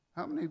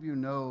How many of you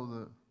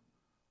know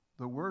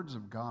the words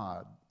of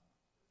God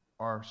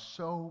are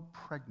so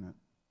pregnant?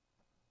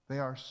 They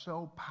are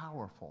so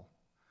powerful.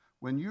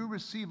 When you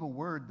receive a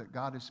word that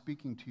God is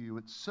speaking to you,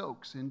 it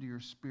soaks into your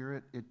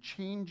spirit. It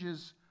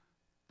changes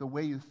the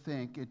way you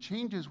think. It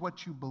changes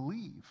what you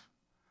believe.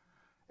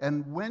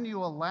 And when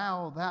you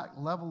allow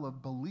that level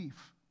of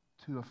belief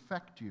to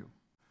affect you,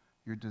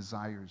 your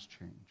desires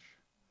change.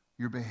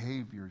 Your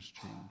behaviors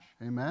change.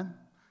 Amen?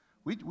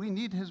 We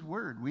need his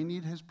word. We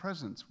need his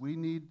presence. We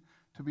need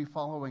to be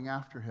following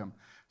after him.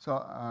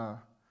 So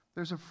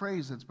there's a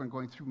phrase that's been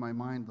going through my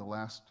mind the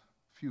last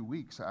few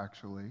weeks,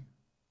 actually.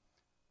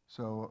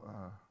 So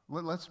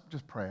let's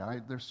just pray.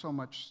 There's so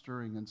much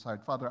stirring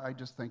inside. Father, I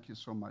just thank you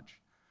so much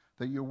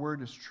that your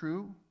word is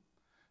true.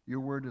 Your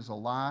word is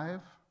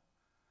alive.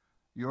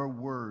 Your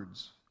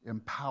words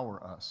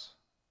empower us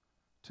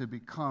to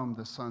become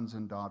the sons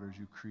and daughters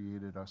you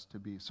created us to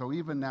be. So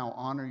even now,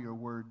 honor your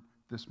word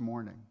this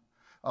morning.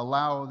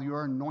 Allow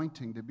your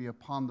anointing to be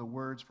upon the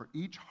words for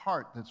each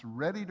heart that's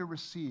ready to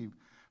receive.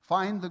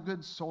 Find the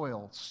good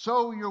soil.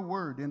 Sow your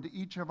word into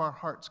each of our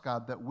hearts,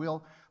 God, that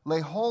we'll lay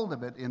hold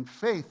of it in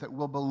faith, that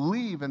we'll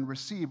believe and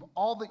receive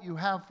all that you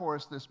have for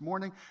us this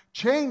morning.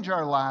 Change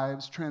our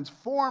lives,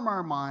 transform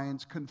our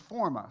minds,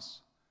 conform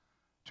us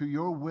to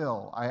your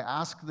will. I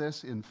ask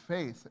this in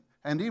faith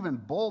and even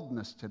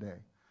boldness today.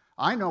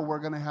 I know we're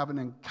going to have an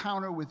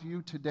encounter with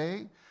you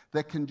today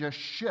that can just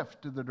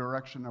shift to the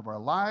direction of our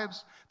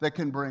lives, that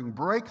can bring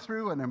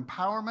breakthrough and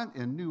empowerment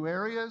in new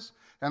areas.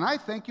 And I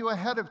thank you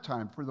ahead of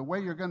time for the way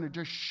you're going to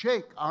just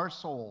shake our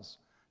souls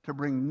to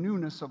bring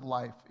newness of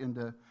life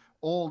into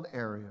old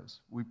areas.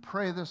 We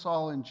pray this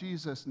all in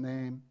Jesus'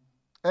 name.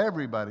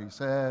 Everybody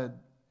said,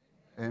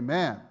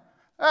 amen.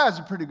 That's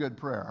a pretty good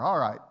prayer. All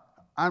right,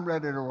 I'm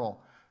ready to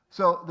roll.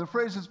 So the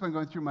phrase that's been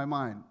going through my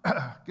mind,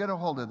 get a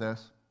hold of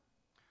this.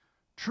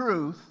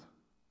 Truth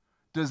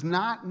does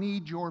not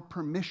need your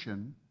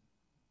permission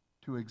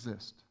to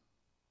exist.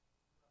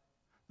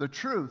 The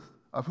truth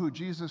of who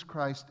Jesus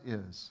Christ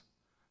is,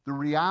 the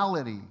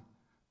reality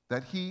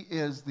that he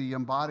is the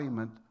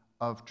embodiment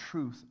of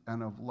truth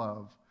and of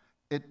love.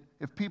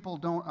 If people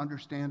don't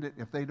understand it,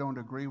 if they don't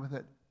agree with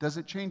it, does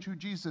it change who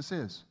Jesus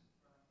is?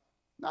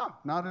 No,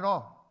 not at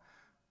all.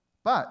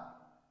 But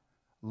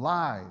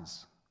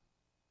lies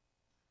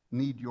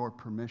need your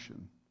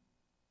permission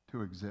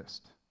to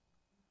exist.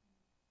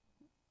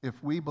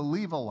 If we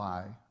believe a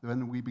lie,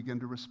 then we begin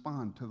to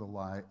respond to the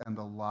lie, and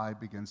the lie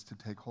begins to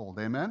take hold.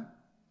 Amen?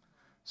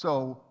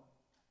 So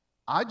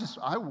I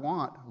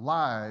want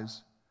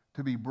lies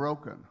to be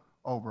broken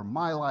over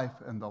my life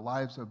and the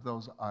lives of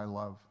those I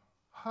love.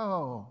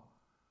 Oh.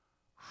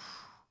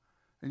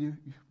 And you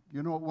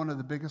know what one of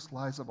the biggest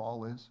lies of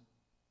all is?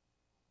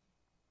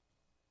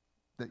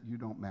 That you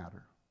don't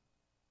matter.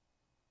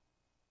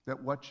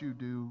 That what you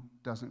do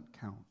doesn't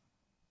count.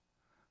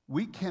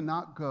 We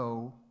cannot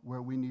go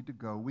where we need to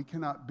go. We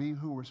cannot be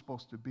who we're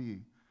supposed to be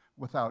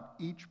without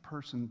each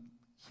person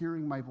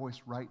hearing my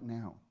voice right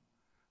now,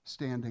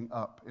 standing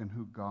up in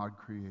who God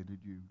created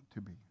you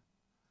to be.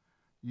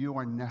 You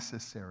are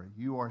necessary.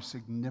 You are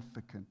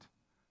significant.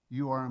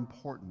 You are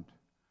important.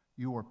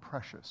 You are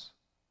precious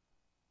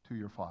to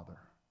your Father.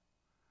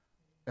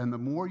 And the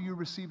more you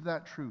receive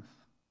that truth,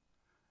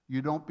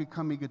 you don't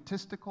become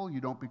egotistical.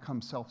 You don't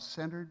become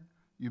self-centered.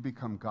 You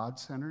become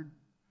God-centered.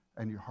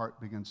 And your heart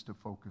begins to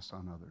focus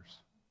on others.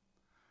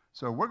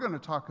 So we're going to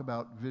talk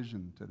about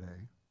vision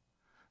today.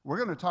 We're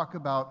going to talk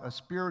about a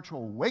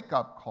spiritual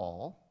wake-up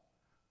call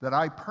that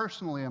I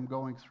personally am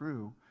going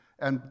through.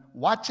 And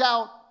watch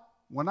out,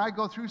 when I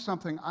go through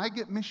something, I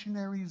get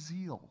missionary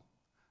zeal.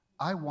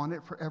 I want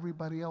it for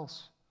everybody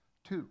else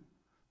too.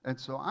 And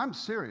so I'm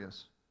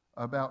serious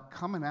about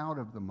coming out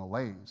of the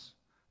malaise,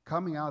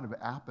 coming out of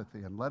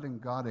apathy, and letting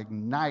God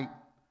ignite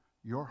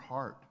your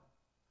heart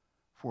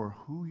for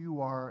who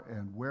you are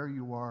and where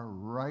you are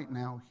right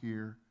now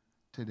here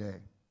today.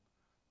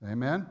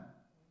 Amen?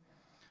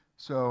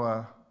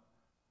 So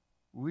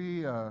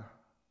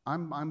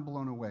I'm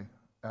blown away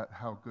at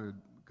how good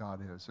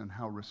God is and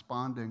how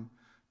responding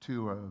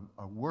to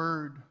a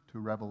word, to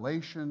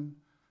revelation,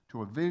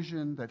 to a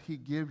vision that he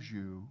gives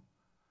you,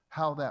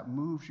 how that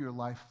moves your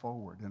life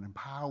forward and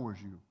empowers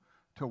you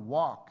to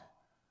walk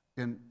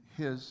in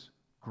his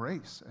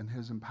grace and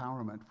his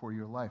empowerment for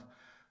your life.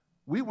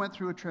 We went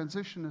through a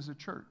transition as a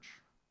church.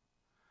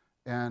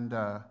 And,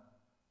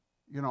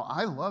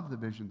 I love the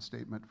vision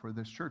statement for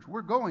this church.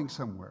 We're going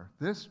somewhere.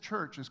 This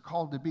church is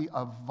called to be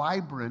a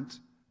vibrant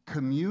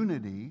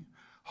community,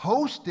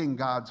 hosting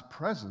God's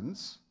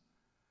presence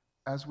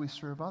as we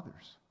serve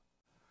others.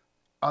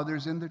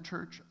 Others in the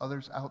church,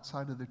 others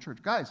outside of the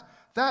church. Guys,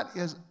 that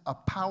is a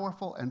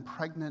powerful and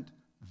pregnant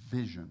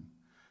vision.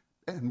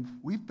 And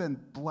we've been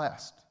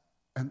blessed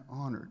and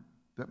honored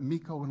that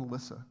Miko and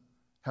Alyssa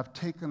have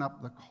taken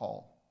up the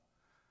call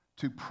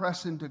to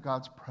press into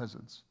God's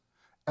presence,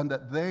 and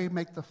that they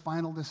make the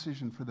final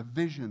decision for the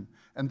vision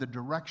and the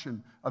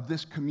direction of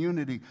this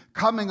community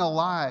coming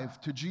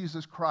alive to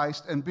Jesus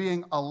Christ and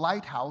being a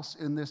lighthouse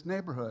in this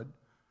neighborhood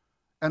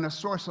and a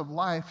source of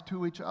life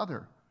to each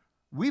other.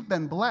 We've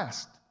been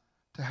blessed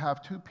to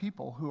have two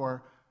people who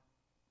are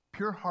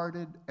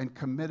pure-hearted and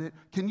committed.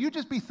 Can you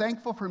just be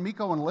thankful for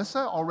Miko and Lissa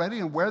already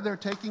and where they're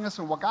taking us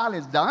and what God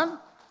has done?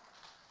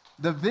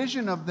 The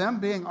vision of them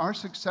being our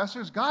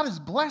successors, God is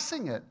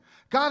blessing it.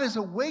 God is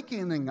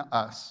awakening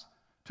us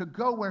to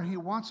go where he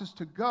wants us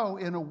to go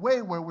in a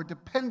way where we're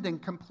depending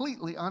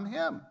completely on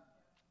him.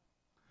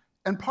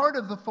 And part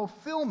of the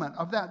fulfillment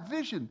of that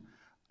vision,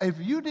 if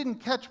you didn't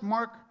catch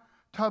Mark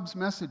Tubbs'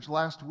 message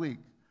last week,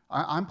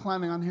 I'm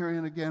planning on hearing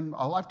it again.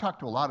 I've talked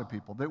to a lot of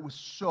people. It was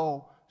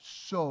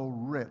so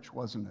rich,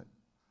 wasn't it?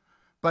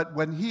 But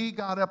when he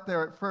got up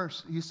there at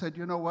first, he said,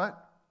 you know what?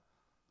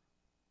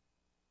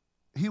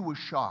 He was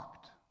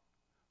shocked.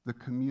 The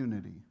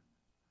community,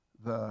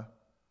 the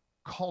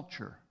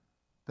culture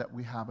that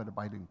we have at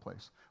Abiding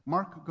Place.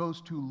 Mark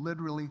goes to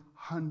literally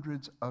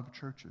hundreds of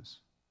churches.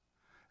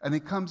 And he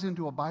comes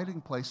into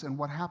Abiding Place, and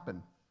what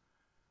happened?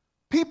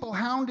 People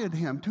hounded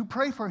him to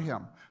pray for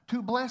him,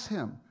 to bless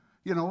him.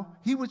 You know,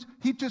 he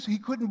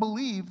couldn't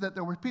believe that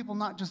there were people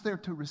not just there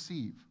to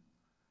receive,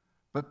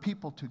 but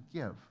people to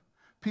give,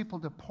 people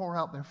to pour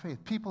out their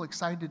faith, people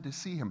excited to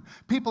see him,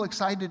 people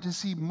excited to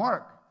see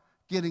Mark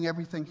getting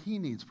everything he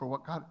needs for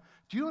what God.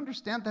 Do you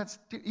understand?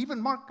 Even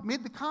Mark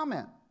made the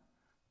comment.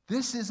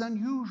 This is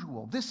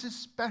unusual. This is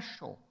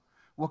special.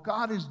 What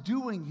God is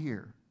doing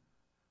here.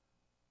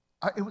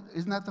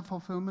 Isn't that the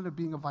fulfillment of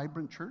being a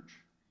vibrant church?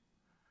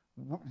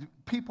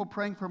 People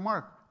praying for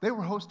Mark. They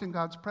were hosting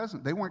God's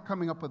presence. They weren't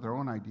coming up with their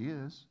own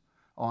ideas.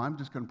 Oh, I'm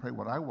just going to pray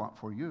what I want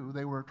for you.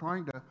 They were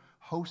trying to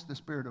host the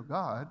Spirit of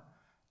God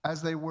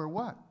as they were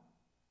what?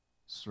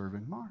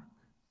 Serving Mark.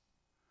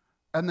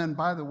 And then,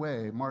 by the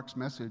way, Mark's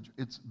message,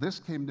 this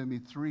came to me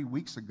 3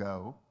 weeks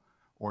ago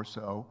or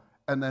so,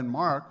 and then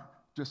Mark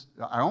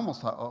I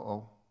almost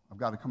thought, I've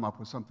got to come up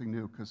with something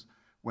new, because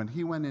when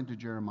he went into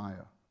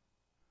Jeremiah,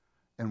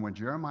 and when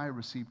Jeremiah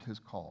received his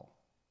call,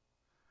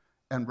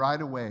 and right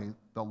away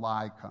the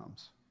lie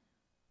comes,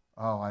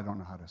 oh, I don't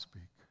know how to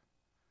speak.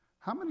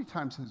 How many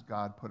times has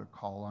God put a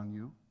call on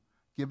you,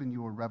 given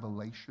you a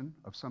revelation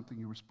of something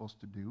you were supposed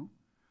to do,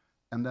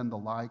 and then the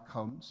lie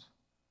comes,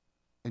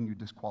 and you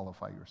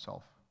disqualify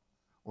yourself,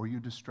 or you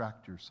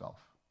distract yourself?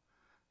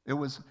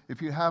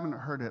 If you haven't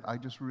heard it, I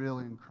just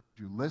really encourage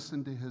you,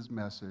 listen to his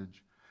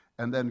message,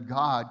 and then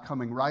God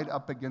coming right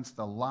up against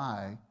the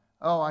lie,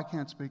 oh, I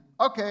can't speak.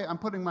 Okay, I'm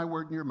putting my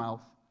word in your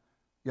mouth,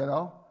 you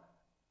know?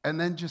 And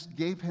then just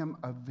gave him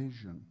a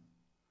vision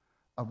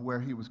of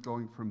where he was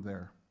going from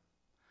there.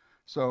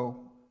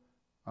 So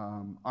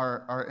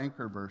our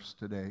anchor verse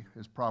today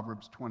is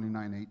Proverbs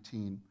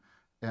 29:18.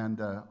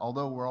 And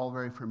although we're all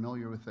very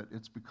familiar with it,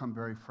 it's become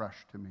very fresh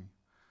to me.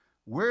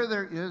 Where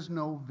there is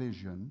no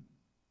vision,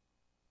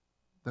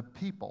 the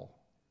people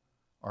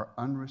are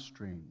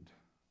unrestrained.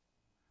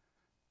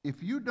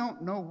 If you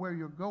don't know where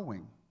you're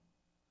going,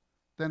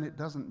 then it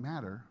doesn't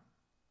matter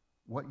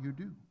what you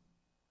do.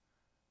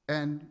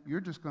 And you're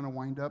just going to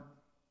wind up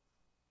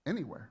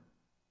anywhere.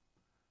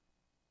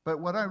 But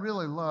what I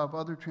really love,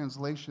 other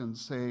translations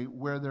say,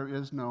 where there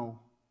is no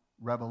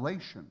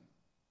revelation.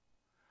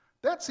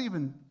 That's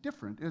even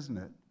different, isn't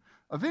it?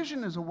 A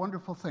vision is a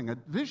wonderful thing. A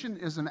vision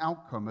is an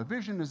outcome. A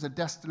vision is a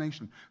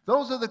destination.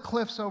 Those are the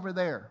cliffs over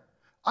there.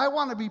 I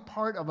want to be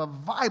part of a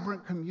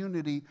vibrant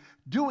community,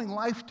 doing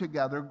life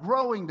together,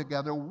 growing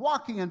together,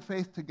 walking in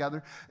faith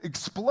together,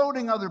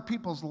 exploding other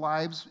people's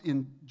lives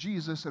in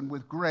Jesus and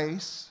with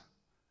grace.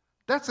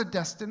 That's a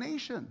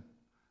destination.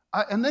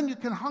 And then you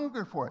can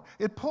hunger for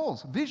it.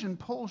 Vision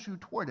pulls you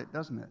toward it,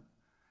 doesn't it?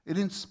 It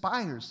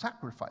inspires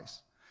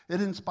sacrifice.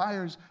 It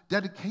inspires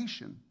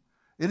dedication.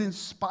 It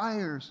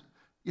inspires,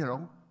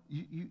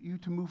 you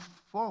to move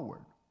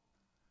forward.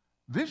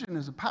 Vision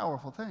is a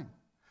powerful thing.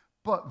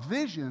 But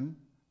vision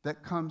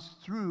that comes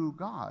through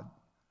God,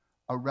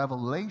 a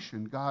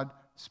revelation, God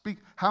speak.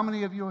 How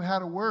many of you have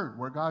had a word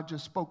where God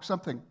just spoke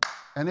something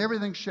and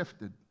everything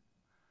shifted?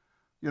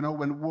 You know,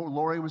 when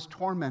Lori was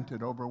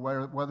tormented over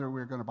whether we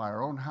were going to buy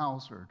our own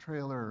house or a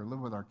trailer or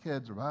live with our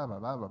kids or blah, blah,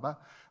 blah, blah, blah.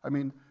 I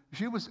mean,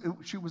 she was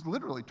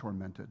literally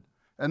tormented.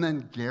 And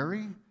then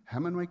Gary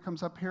Hemingway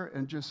comes up here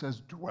and just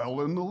says,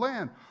 dwell in the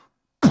land.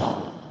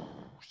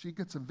 She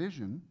gets a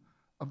vision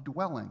of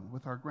dwelling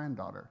with our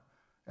granddaughter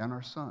and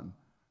our son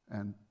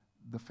and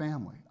the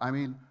family. I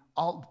mean,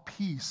 all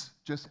peace,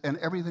 and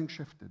everything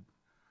shifted.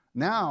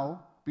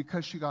 Now,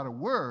 because she got a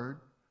word,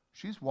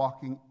 she's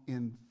walking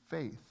in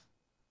faith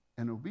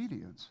and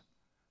obedience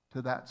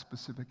to that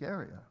specific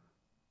area.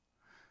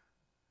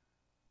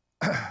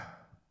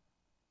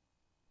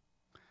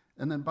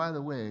 And then, by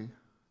the way,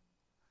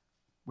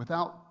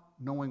 without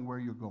knowing where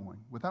you're going,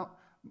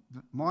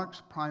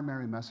 Mark's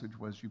primary message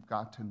was you've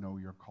got to know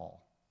your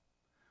call.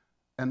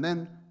 And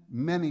then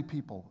many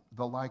people,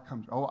 the lie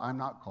comes, oh, I'm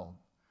not called.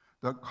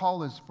 The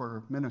call is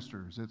for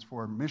ministers. It's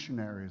for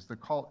missionaries.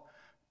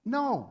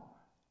 No,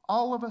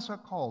 all of us are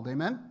called.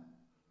 Amen?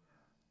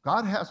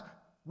 God has,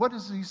 what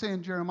does he say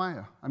in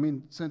Jeremiah? I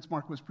mean, since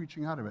Mark was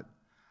preaching out of it.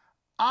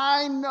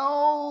 I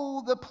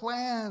know the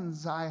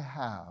plans I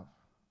have.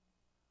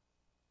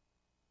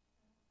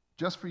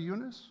 Just for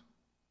Eunice?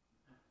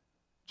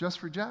 just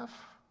for Jeff?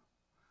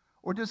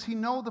 Or does he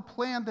know the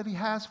plan that he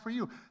has for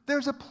you?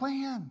 There's a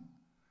plan,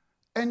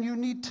 and you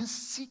need to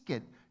seek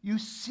it. You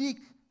seek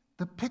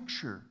the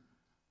picture,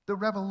 the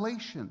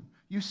revelation.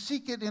 You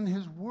seek it in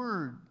his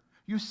word.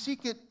 You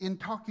seek it in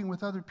talking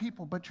with other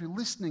people, but you're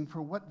listening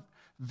for what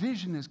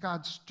vision is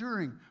God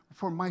stirring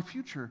for my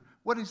future.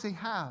 What does he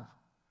have?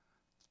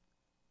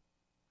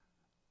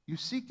 You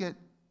seek it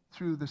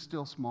through the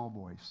still small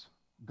voice,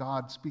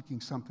 God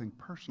speaking something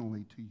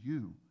personally to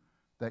you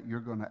that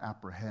you're going to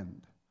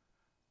apprehend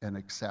and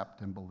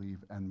accept and believe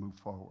and move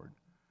forward.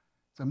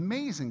 It's an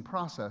amazing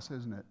process,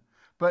 isn't it?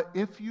 But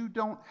if you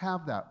don't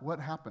have that, what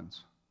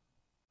happens?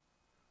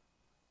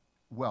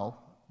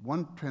 Well,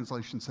 one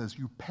translation says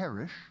you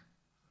perish.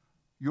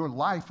 Your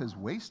life is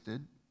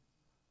wasted.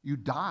 You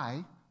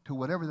die to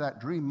whatever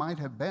that dream might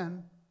have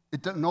been.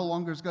 It no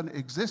longer is going to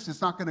exist.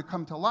 It's not going to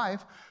come to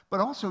life. But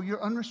also,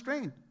 you're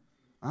unrestrained.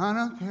 I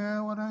don't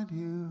care what I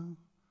do.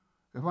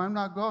 If I'm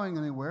not going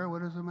anywhere,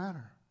 what does it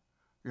matter?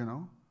 You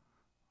know?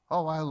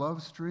 Oh, I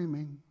love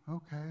streaming.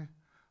 Okay.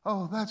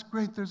 Oh, that's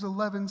great. There's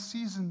 11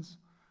 seasons.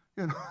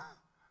 You know?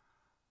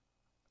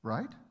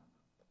 Right?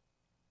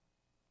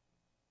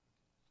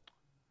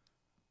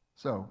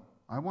 So,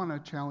 I want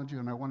to challenge you,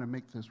 and I want to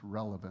make this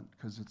relevant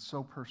because it's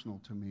so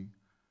personal to me.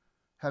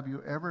 Have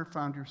you ever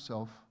found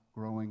yourself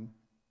growing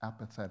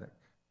apathetic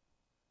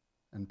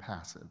and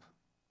passive?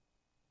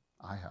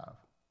 I have.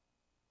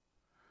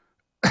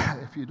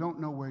 If you don't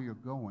know where you're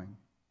going,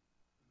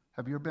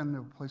 have you ever been in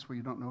a place where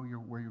you don't know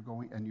where you're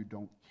going and you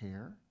don't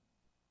care?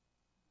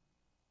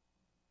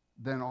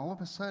 Then all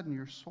of a sudden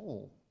your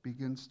soul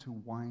begins to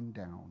wind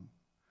down.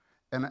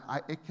 And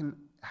it can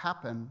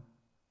happen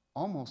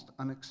almost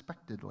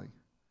unexpectedly.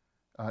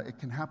 It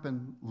can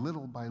happen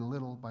little by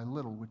little by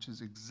little, which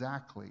is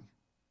exactly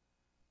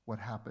what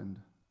happened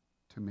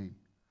to me.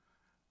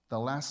 The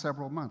last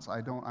several months,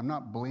 I'm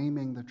not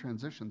blaming the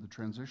transition. The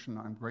transition,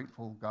 I'm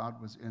grateful God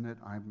was in it.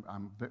 I'm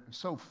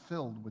so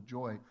filled with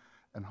joy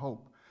and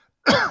hope.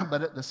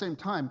 But at the same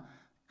time,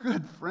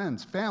 good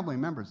friends, family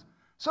members.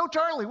 So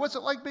Charlie, what's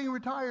it like being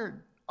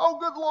retired? Oh,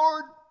 good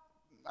Lord,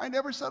 I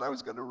never said I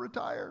was going to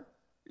retire.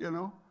 You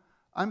know,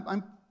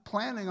 I'm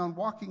planning on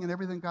walking in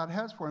everything God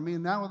has for me,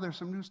 and now there's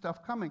some new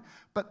stuff coming.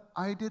 But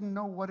I didn't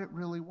know what it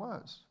really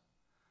was.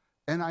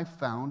 And I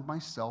found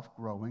myself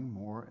growing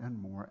more and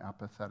more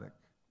apathetic.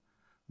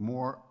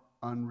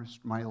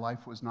 My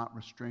life was not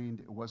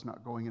restrained. It was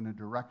not going in a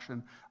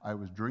direction. I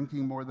was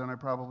drinking more than I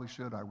probably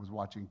should. I was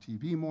watching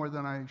TV more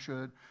than I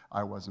should.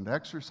 I wasn't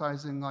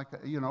exercising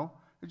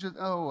it's just,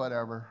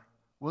 whatever.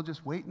 We'll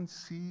just wait and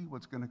see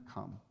what's going to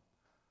come.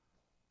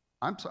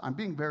 I'm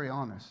being very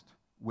honest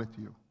with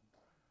you.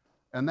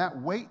 And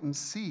that wait and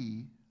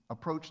see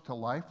approach to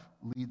life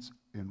leads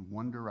in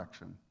one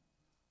direction,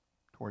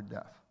 toward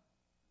death.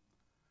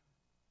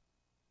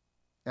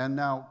 And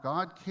now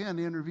God can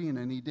intervene,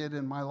 and he did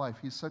in my life.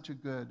 He's such a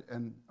good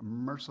and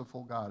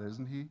merciful God,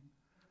 isn't he?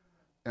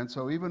 And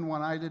so even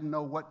when I didn't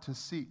know what to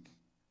seek,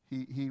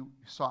 he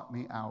sought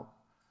me out.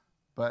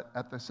 But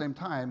at the same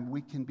time,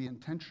 we can be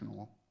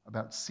intentional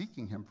about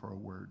seeking him for a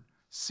word,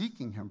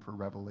 seeking him for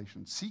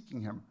revelation, seeking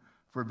him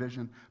for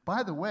vision.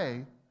 By the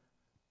way,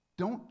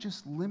 don't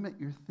just limit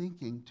your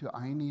thinking to,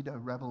 I need a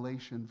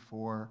revelation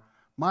for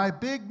my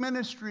big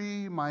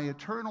ministry, my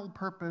eternal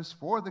purpose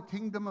for the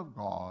kingdom of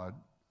God.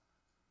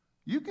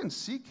 You can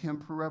seek him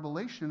for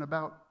revelation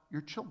about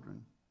your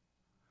children.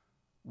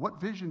 What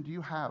vision do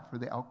you have for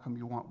the outcome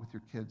you want with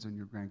your kids and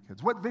your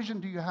grandkids? What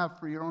vision do you have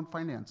for your own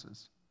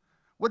finances?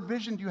 What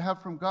vision do you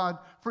have from God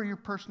for your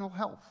personal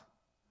health?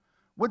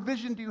 What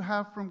vision do you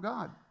have from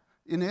God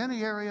in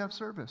any area of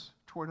service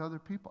toward other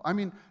people? I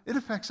mean, it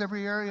affects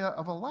every area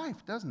of a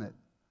life, doesn't it?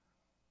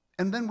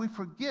 And then we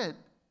forget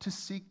to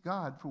seek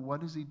God for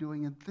what is he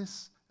doing in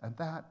this and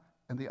that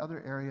and the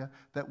other area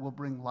that will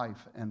bring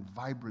life and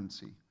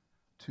vibrancy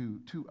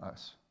to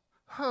us.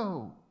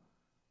 Oh.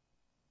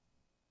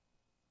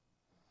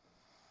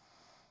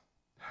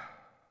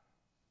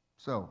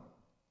 So,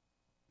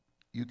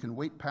 you can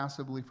wait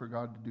passively for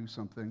God to do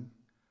something,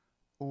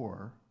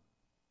 or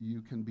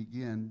you can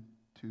begin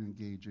to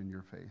engage in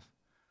your faith.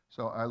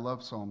 So I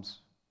love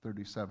Psalms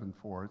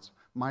 37:4. It's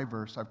my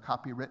verse. I've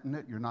copywritten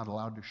it. You're not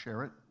allowed to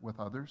share it with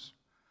others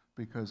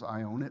because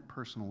I own it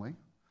personally.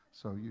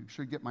 So you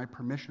should get my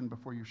permission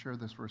before you share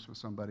this verse with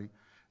somebody.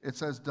 It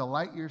says,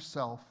 delight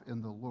yourself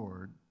in the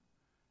Lord,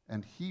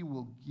 and he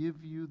will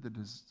give you the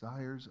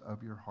desires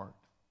of your heart.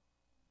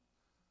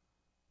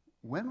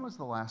 When was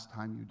the last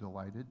time you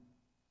delighted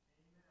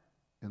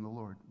in the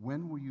Lord?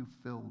 When were you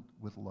filled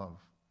with love,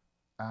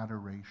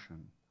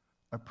 adoration,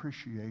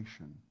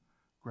 appreciation,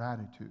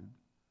 gratitude?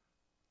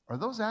 Are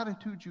those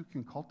attitudes you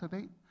can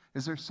cultivate?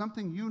 Is there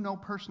something you know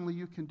personally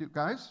you can do?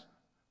 Guys,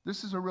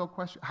 this is a real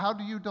question. How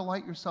do you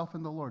delight yourself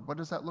in the Lord? What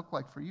does that look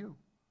like for you?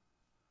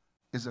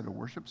 Is it a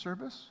worship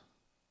service?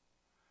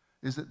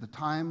 Is it the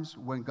times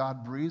when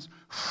God breathes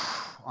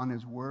on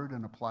his word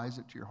and applies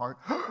it to your heart?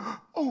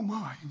 Oh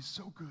my, he's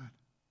so good.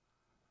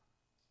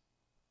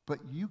 But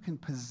you can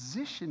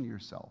position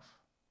yourself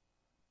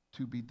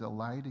to be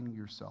delighting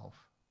yourself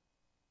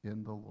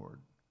in the Lord.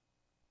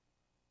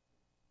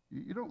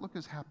 You don't look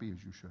as happy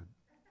as you should,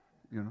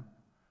 you know.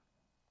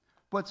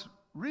 What's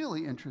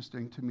really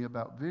interesting to me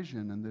about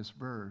vision in this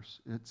verse,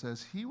 it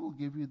says, he will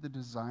give you the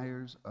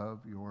desires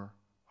of your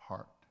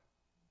heart.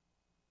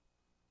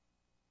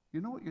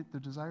 You know what the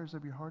desires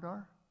of your heart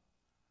are?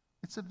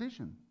 It's a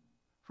vision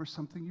for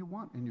something you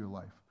want in your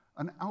life,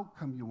 an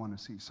outcome you want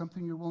to see,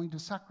 something you're willing to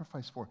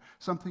sacrifice for,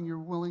 something you're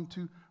willing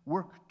to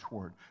work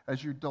toward.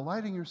 As you're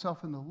delighting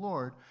yourself in the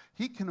Lord,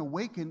 he can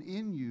awaken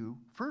in you,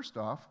 first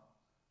off,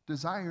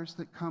 desires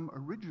that come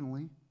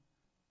originally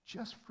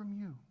just from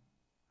you.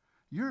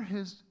 You're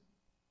his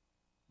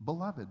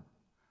beloved.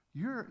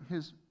 You're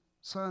his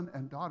son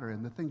and daughter,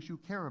 and the things you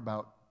care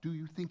about, do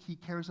you think he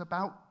cares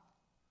about?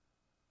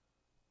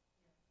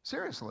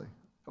 Seriously,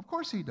 of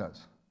course he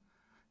does.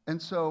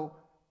 And so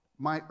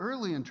my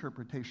early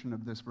interpretation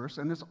of this verse,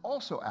 and it's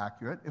also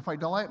accurate, if I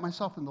delight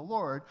myself in the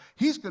Lord,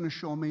 he's going to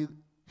show me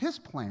his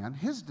plan,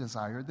 his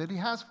desire that he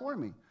has for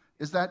me.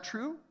 Is that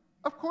true?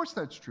 Of course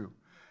that's true.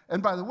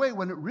 And by the way,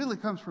 when it really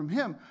comes from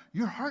him,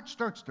 your heart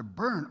starts to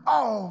burn.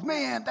 Oh,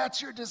 man, that's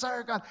your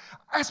desire, God.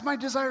 That's my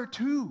desire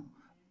too.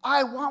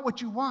 I want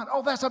what you want.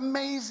 Oh, that's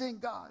amazing,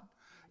 God.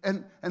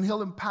 And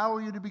he'll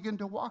empower you to begin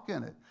to walk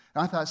in it.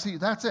 And I thought, see,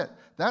 that's it.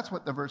 That's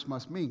what the verse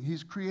must mean.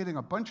 He's creating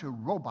a bunch of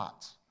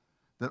robots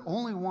that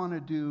only want to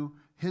do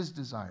his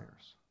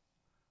desires.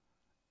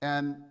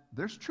 And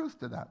there's truth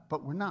to that,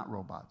 but we're not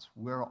robots.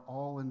 We're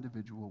all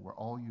individual. We're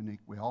all unique.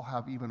 We all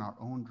have even our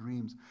own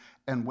dreams.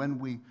 And when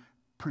we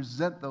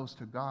present those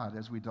to God,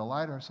 as we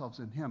delight ourselves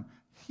in him,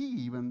 he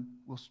even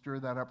will stir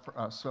that up for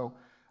us. So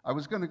I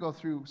was going to go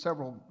through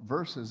several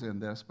verses in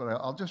this, but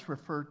I'll just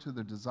refer to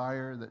the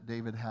desire that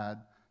David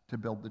had to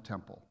build the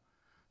temple.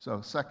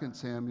 So 2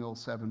 Samuel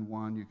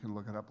 7:1, you can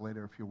look it up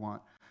later if you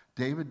want.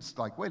 David's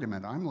like, wait a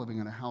minute, I'm living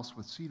in a house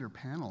with cedar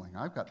paneling.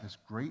 I've got this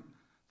great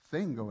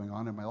thing going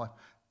on in my life,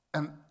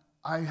 and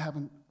I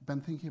haven't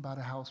been thinking about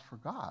a house for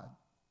God.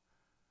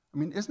 I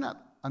mean, isn't that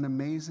an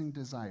amazing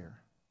desire?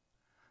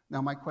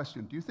 Now, my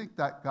question, do you think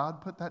that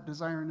God put that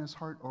desire in his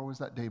heart, or was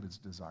that David's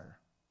desire?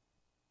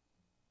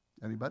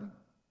 Anybody?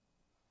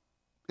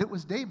 It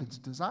was David's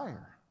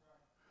desire.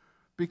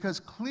 Because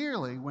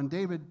clearly, when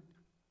David,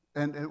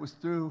 and it was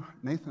through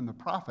Nathan the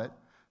prophet,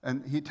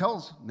 and he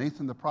tells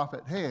Nathan the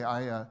prophet, hey,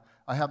 I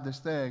have this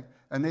thing,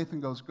 and Nathan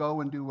goes,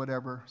 go and do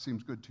whatever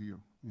seems good to you.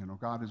 You know,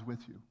 God is with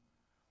you.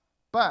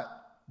 But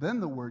then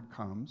the word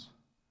comes,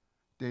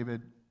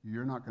 David,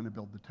 you're not going to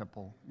build the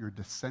temple, your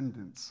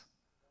descendants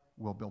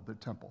will build the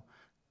temple.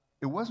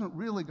 It wasn't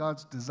really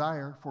God's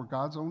desire, for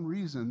God's own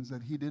reasons,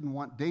 that he didn't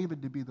want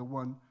David to be the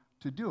one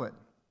to do it.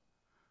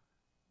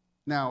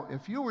 Now,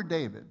 if you were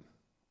David,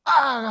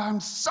 I'm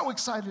so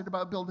excited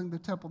about building the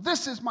temple.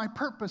 This is my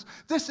purpose.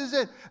 This is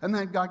it. And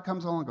then God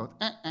comes along and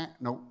goes,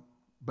 no,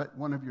 but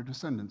one of your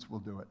descendants will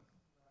do it.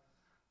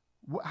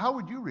 How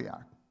would you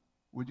react?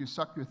 Would you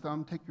suck your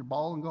thumb, take your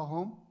ball, and go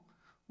home?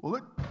 Well,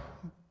 look,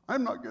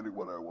 I'm not getting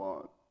what I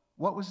want.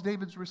 What was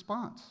David's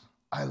response?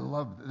 I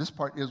love this. This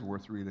part is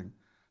worth reading.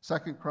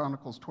 2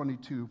 Chronicles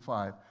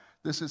 22:5.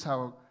 This is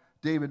how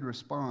David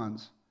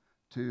responds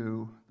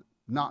to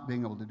not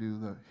being able to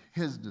do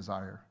his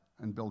desire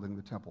in building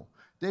the temple.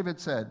 David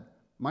said,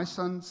 my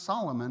son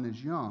Solomon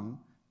is young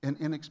and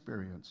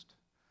inexperienced,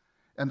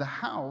 and the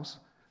house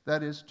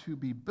that is to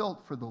be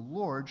built for the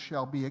Lord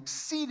shall be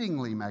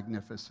exceedingly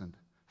magnificent,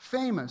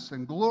 famous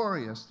and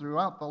glorious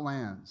throughout the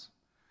lands.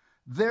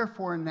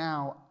 Therefore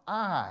now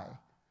I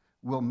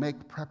will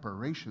make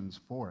preparations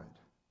for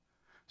it.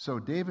 So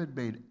David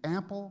made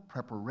ample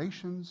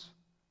preparations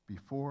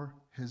before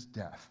his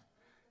death.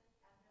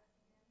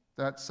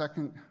 That's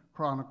 2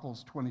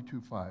 Chronicles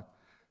 22:5.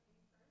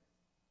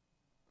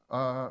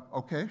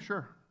 Okay,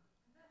 sure.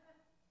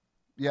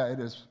 Yeah, it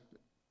is.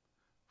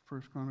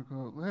 First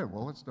Chronicle. Yeah,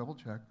 well, let's double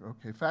check.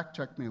 Okay, fact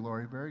check me,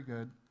 Lori. Very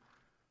good.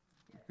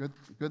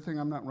 Good thing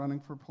I'm not running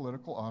for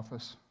political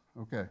office.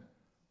 Okay.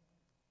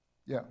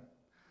 Yeah.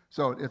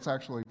 So it's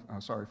actually,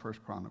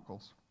 First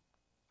Chronicles.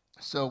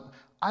 So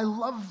I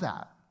love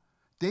that.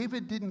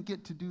 David didn't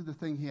get to do the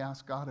thing he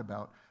asked God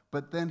about,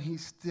 but then he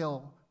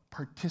still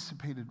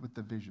participated with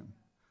the vision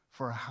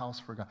for a house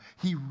for God.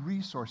 He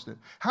resourced it.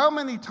 How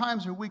many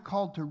times are we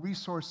called to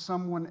resource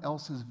someone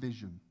else's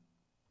vision?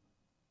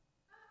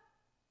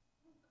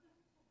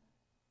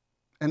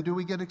 And do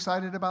we get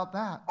excited about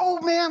that? Oh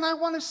man, I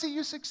want to see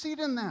you succeed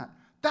in that.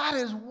 That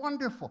is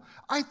wonderful.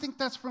 I think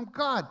that's from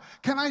God.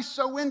 Can I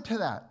sow into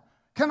that?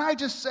 Can I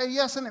just say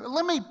yes? And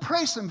let me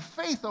pray some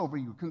faith over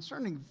you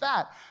concerning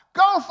that.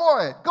 Go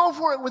for it. Go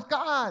for it with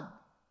God.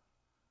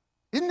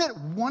 Isn't it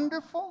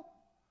wonderful?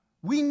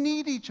 We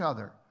need each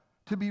other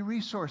to be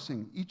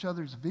resourcing each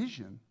other's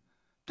vision.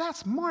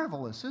 That's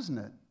marvelous, isn't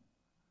it?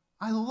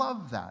 I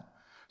love that.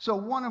 So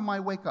one of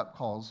my wake-up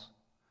calls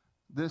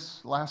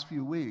this last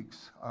few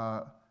weeks,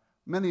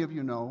 many of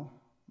you know,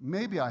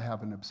 maybe I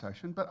have an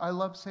obsession, but I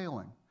love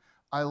sailing.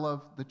 I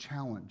love the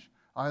challenge.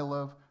 I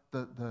love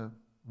the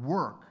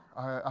work.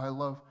 I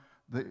love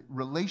the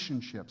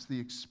relationships, the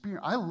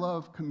experience. I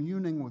love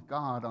communing with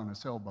God on a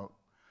sailboat.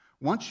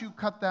 Once you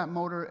cut that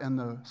motor and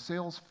the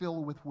sails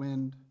fill with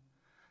wind,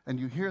 and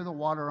you hear the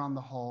water on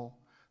the hull,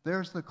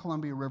 there's the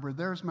Columbia River,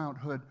 there's Mount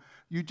Hood,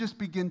 you just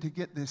begin to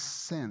get this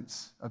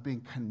sense of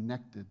being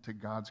connected to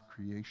God's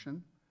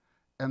creation,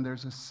 and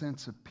there's a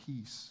sense of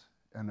peace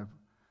and of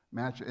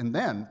magic. And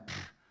then,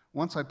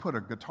 once I put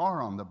a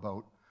guitar on the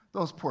boat,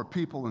 those poor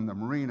people in the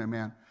marina,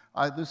 man,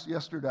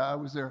 yesterday I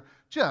was there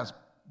just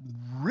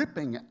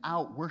ripping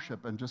out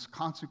worship and just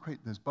consecrate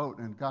this boat.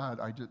 And God,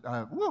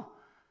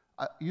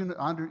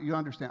 you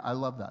understand, I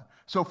love that.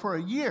 So for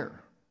a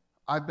year,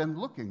 I've been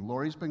looking.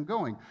 Lori's been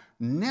going.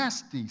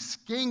 Nasty,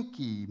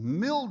 skanky,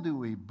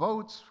 mildewy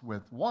boats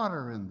with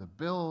water in the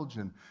bilge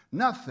and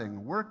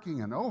nothing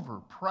working and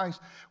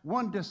overpriced.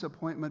 One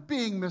disappointment,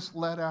 being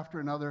misled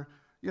after another.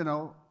 You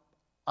know,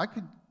 I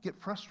could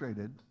get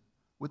frustrated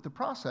with the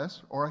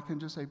process, or I can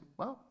just say,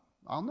 well,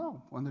 I'll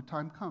know when the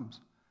time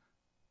comes.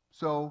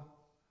 So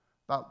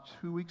about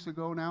 2 weeks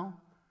ago now,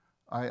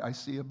 I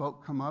see a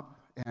boat come up,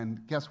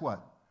 and guess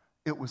what?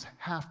 It was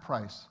half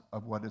price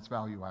of what its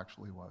value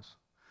actually was.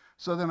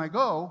 So then I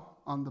go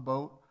on the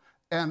boat,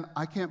 and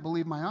I can't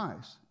believe my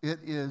eyes. It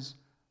is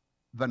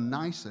the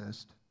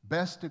nicest,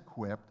 best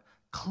equipped,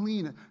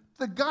 clean.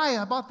 The guy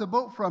I bought the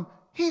boat from,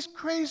 he's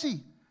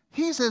crazy.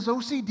 He's as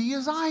OCD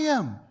as I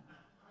am.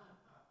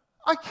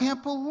 I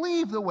can't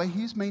believe the way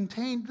he's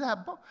maintained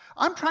that boat.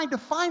 I'm trying to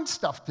find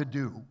stuff to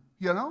do,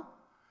 you know?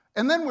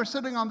 And then we're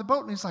sitting on the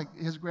boat, and he's like,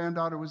 his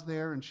granddaughter was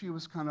there, and she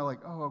was kind of like,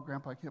 oh,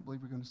 Grandpa, I can't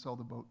believe we're going to sell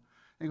the boat.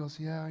 And he goes,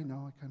 yeah, I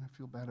know. I kind of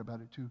feel bad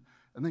about it, too.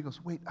 And then he goes,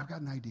 wait, I've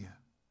got an idea.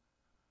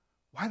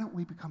 Why don't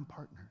we become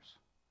partners?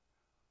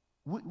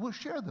 We'll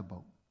share the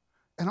boat.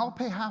 And I'll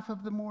pay half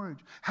of the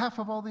mortgage, half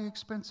of all the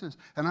expenses.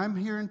 And I'm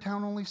here in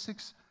town only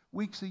 6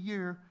 weeks a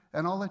year,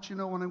 and I'll let you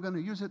know when I'm going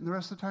to use it, and the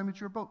rest of the time it's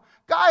your boat.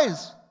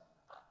 Guys,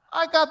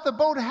 I got the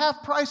boat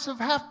half price of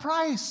half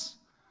price.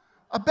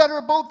 A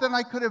better boat than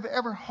I could have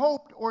ever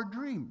hoped or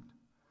dreamed.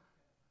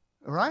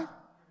 All right?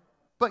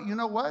 But you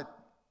know what?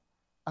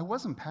 I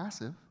wasn't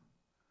passive.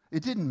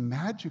 It didn't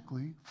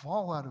magically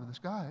fall out of the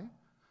sky.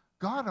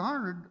 God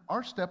honored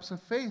our steps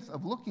of faith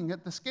of looking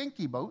at the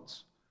skanky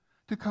boats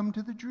to come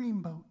to the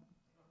dream boat.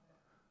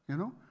 You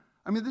know?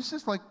 I mean, this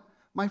is like,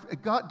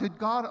 did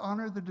God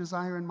honor the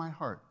desire in my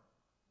heart?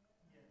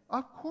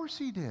 Of course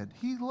he did.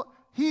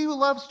 He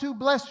loves to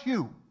bless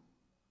you.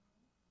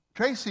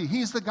 Tracy,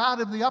 he's the God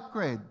of the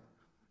upgrade.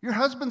 Your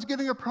husband's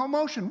getting a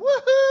promotion.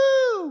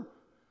 Woohoo!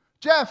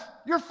 Jeff,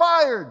 you're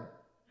fired.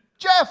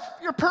 Jeff,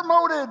 you're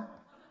promoted.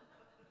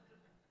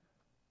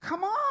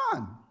 Come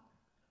on.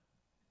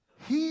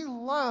 He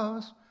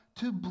loves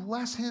to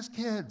bless his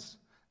kids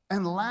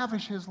and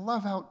lavish his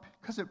love out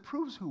because it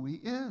proves who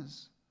he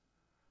is.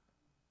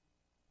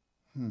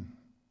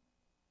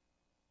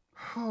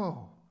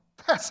 Oh,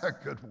 that's a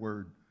good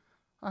word.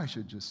 I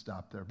should just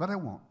stop there, but I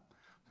won't.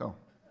 So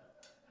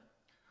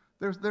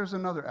there's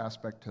another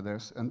aspect to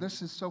this, and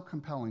this is so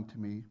compelling to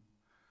me.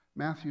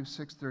 Matthew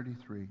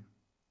 6:33.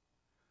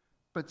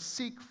 But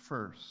seek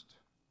first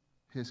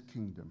his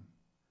kingdom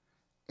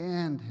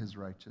and his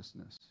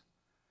righteousness,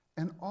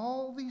 and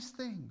all these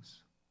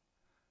things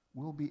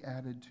will be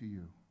added to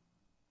you.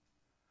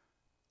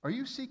 Are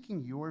you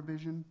seeking your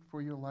vision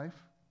for your life?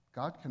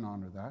 God can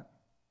honor that.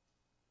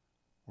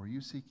 Or are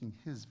you seeking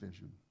his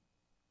vision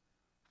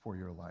for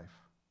your life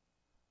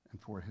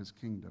and for his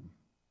kingdom?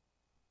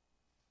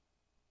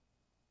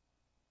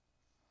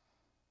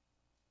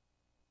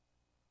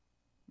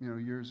 You know,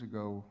 years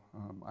ago,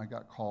 I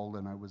got called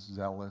and I was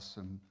zealous.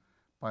 And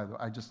by the way,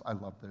 I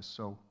love this.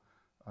 So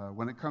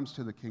when it comes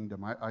to the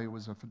kingdom, I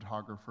was a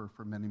photographer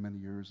for many, many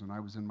years. And I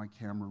was in my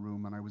camera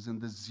room and I was in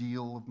the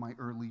zeal of my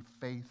early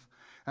faith.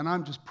 And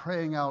I'm just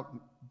praying out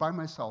by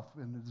myself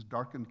in this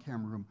darkened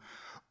camera room.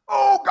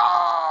 Oh,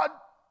 God,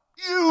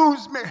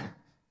 use me.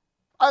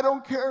 I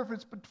don't care if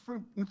it's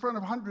in front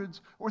of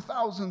hundreds or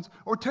thousands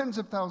or tens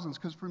of thousands,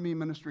 because for me,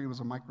 ministry was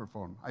a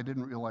microphone. I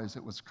didn't realize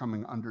it was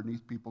coming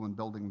underneath people and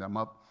building them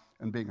up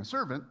and being a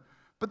servant,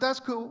 but that's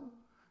cool,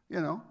 you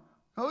know.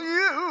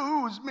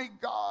 Oh, use me,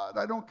 God.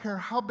 I don't care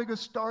how big a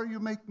star you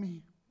make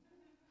me.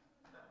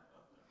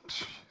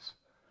 Jeez.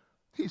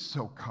 He's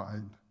so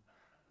kind.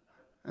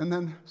 And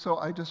then, so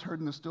I just heard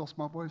in the still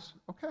small voice,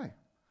 okay,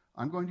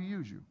 I'm going to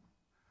use you.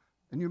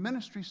 And your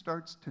ministry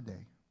starts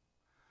today.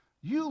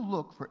 You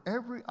look for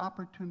every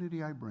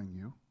opportunity I bring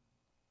you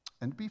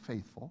and be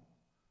faithful,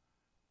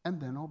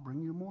 and then I'll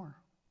bring you more.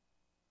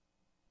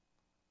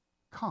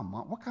 Come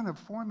on, what kind of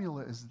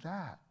formula is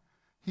that?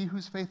 He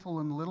who's faithful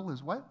in little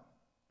is what?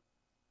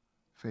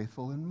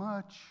 Faithful in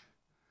much.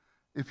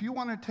 If you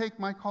want to take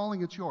my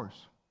calling, it's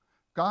yours.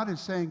 God is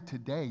saying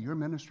today, your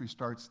ministry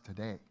starts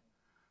today.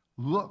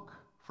 Look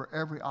for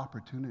every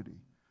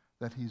opportunity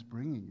that he's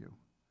bringing you.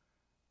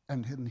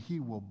 And he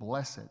will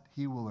bless it.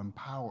 He will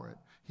empower it.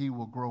 He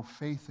will grow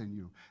faith in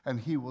you. And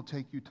he will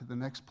take you to the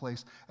next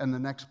place and the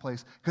next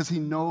place, because he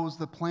knows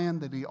the plan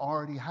that he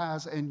already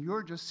has, and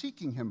you're just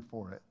seeking him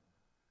for it.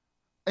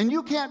 And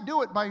you can't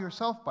do it by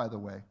yourself, by the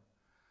way.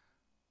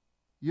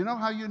 You know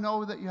how you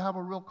know that you have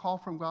a real call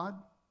from God?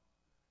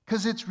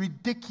 Because it's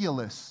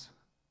ridiculous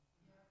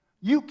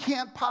You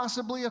can't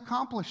possibly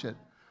accomplish it.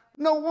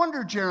 No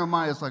wonder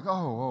Jeremiah's like,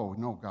 oh,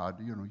 no, God,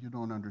 you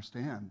don't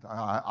understand.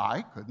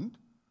 I couldn't.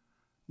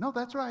 No,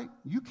 that's right.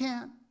 You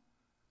can't.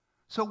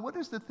 So what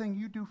is the thing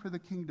you do for the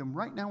kingdom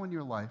right now in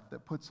your life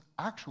that puts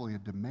actually a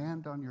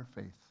demand on your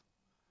faith?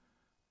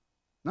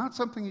 Not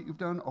something that you've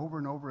done over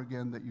and over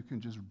again that you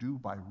can just do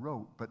by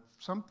rote, but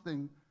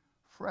something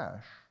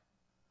fresh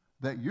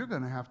that you're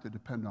going to have to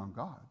depend on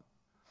God.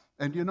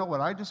 And you know what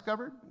I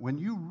discovered? When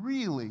you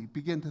really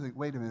begin to think,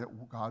 wait a minute,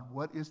 God,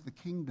 what is the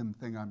kingdom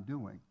thing I'm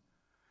doing?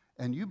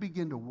 And you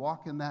begin to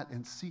walk in that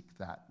and seek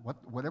that,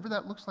 whatever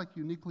that looks like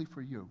uniquely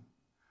for you,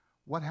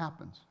 what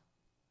happens?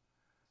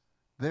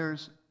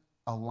 There's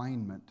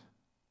alignment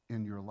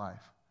in your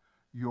life.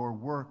 Your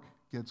work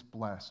gets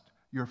blessed.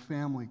 Your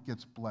family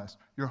gets blessed.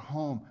 Your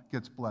home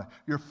gets blessed.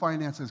 Your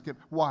finances get,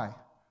 why?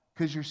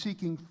 Because you're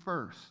seeking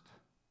first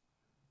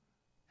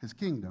his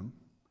kingdom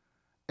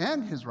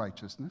and his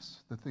righteousness,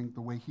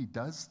 the way he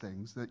does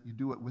things, that you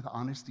do it with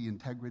honesty,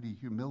 integrity,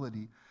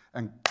 humility,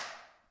 and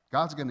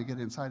God's going to get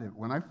inside of it.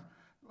 When at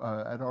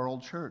our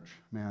old church,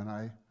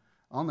 man,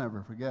 I'll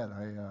never forget,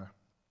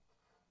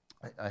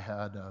 I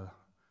had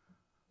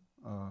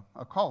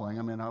a calling.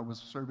 I mean, I was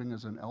serving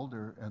as an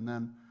elder, and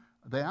then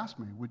they asked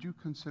me, would you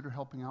consider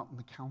helping out in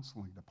the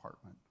counseling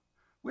department?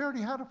 We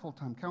already had a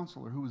full-time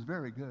counselor who was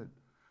very good.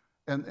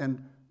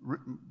 And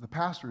the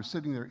pastor is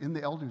sitting there in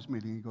the elders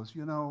meeting. He goes,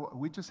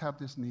 we just have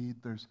this need.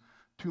 There's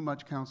too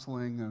much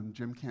counseling, and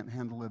Jim can't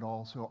handle it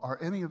all. So are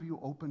any of you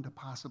open to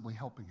possibly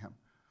helping him?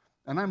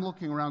 And I'm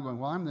looking around going,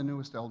 well, I'm the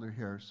newest elder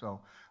here, so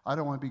I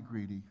don't want to be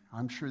greedy.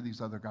 I'm sure these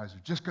other guys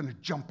are just going to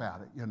jump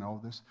at it,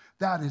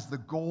 that is the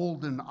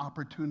golden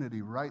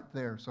opportunity right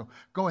there. So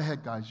go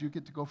ahead, guys. You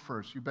get to go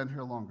first. You've been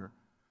here longer.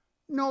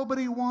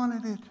 Nobody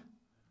wanted it.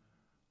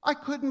 I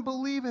couldn't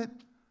believe it.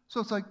 So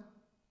it's like,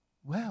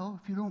 well,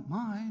 if you don't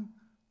mind,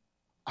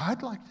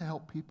 I'd like to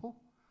help people.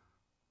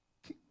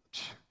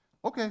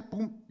 Okay,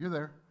 boom, you're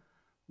there.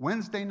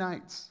 Wednesday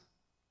nights,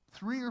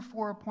 3 or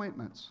 4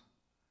 appointments.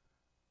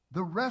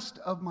 The rest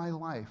of my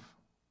life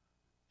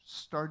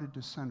started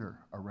to center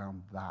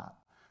around that.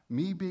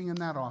 Me being in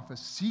that office,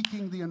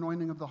 seeking the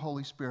anointing of the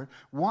Holy Spirit,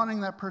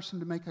 wanting that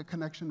person to make a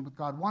connection with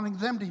God, wanting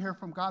them to hear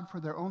from God for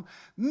their own.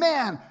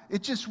 Man,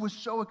 it just was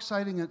so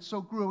exciting. It so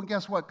grew. And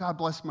guess what? God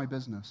blessed my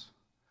business.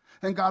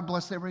 And God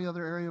blessed every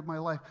other area of my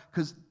life,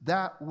 because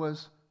that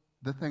was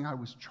the thing I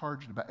was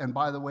charged about. And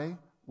by the way,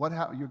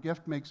 your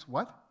gift makes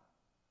what?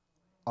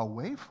 A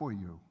way for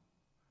you.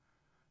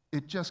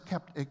 It just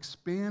kept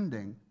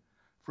expanding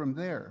from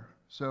there.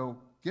 So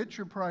get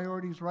your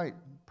priorities right.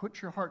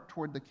 Put your heart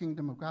toward the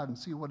kingdom of God and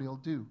see what he'll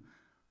do.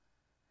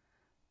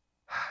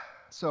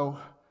 So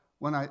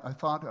when I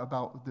thought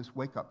about this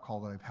wake-up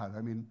call that I've had,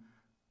 I mean,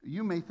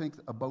 you may think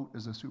a boat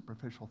is a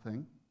superficial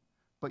thing,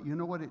 but you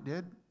know what it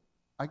did?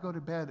 I go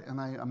to bed and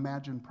I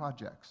imagine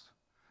projects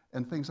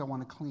and things I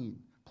want to clean,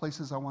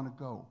 places I want to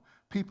go,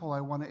 people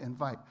I want to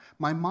invite.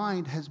 My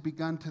mind has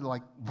begun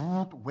to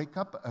wake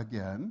up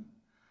again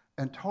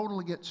and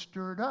totally get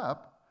stirred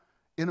up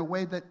in a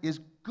way that is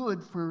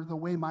good for the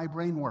way my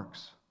brain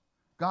works.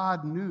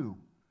 God knew,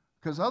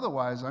 because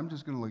otherwise I'm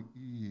just going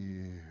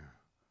to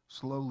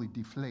slowly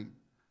deflate.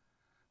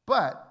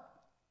 But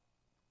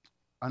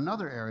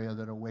another area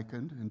that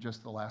awakened in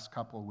just the last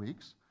couple of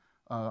weeks,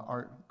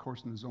 of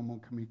course, Nozomo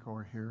and Kamiko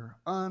are here.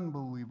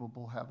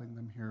 Unbelievable having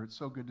them here. It's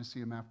so good to see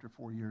them after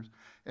 4 years.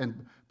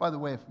 And by the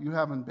way, if you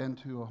haven't been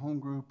to a home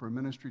group or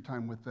ministry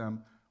time with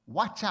them,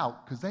 watch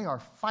out, because they are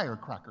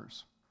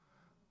firecrackers.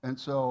 And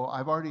so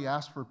I've already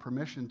asked for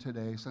permission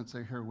today, since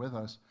they're here with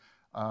us.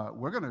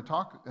 We're going to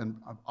talk and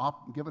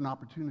give an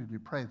opportunity to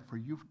pray for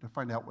you to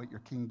find out what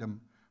your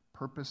kingdom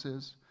purpose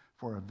is,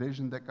 for a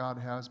vision that God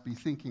has. Be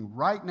thinking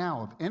right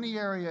now of any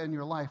area in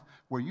your life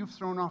where you've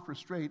thrown off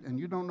restraint and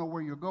you don't know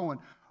where you're going.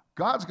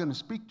 God's going to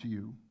speak to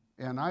you.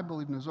 And I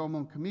believe Nozomo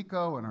and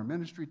Kamiko and our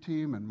ministry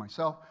team and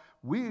myself,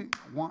 we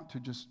want to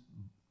just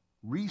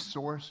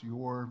resource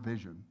your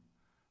vision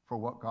for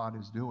what God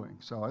is doing.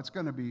 So it's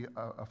going to be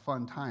a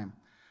fun time.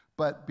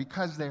 But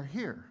because they're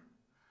here,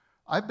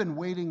 I've been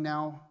waiting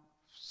now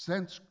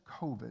since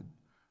COVID.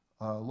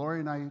 Lori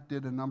and I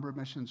did a number of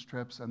missions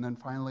trips, and then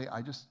finally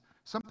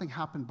something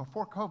happened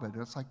before COVID.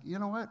 It's like, you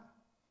know what?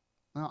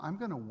 No, I'm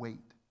going to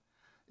wait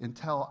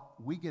until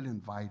we get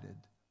invited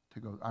to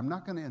go. I'm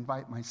not going to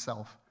invite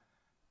myself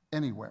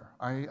anywhere.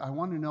 I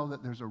want to know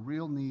that there's a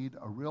real need,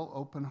 a real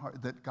open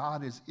heart, that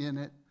God is in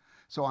it.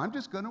 So I'm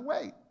just going to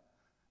wait.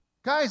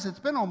 Guys, it's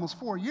been almost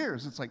 4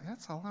 years. It's like,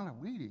 that's a lot of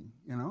waiting,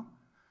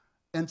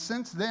 And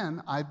since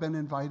then, I've been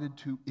invited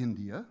to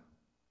India,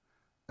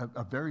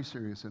 a very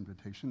serious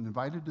invitation,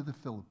 invited to the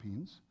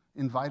Philippines,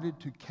 invited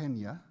to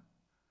Kenya,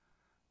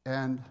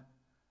 and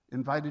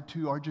invited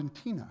to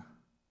Argentina.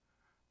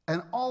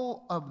 And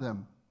all of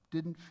them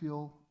didn't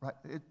feel right.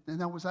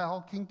 And that was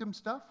all kingdom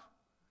stuff.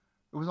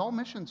 It was all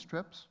missions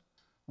trips.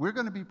 We're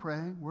going to be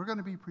praying. We're going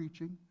to be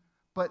preaching.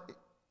 But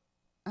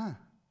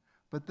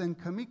then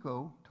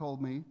Kamiko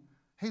told me,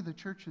 hey, the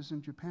church is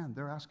in Japan.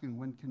 They're asking,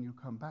 when can you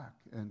come back?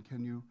 And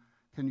can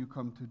you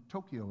come to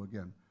Tokyo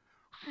again?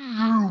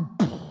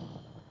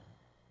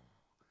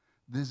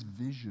 This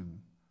vision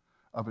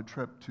of a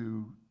trip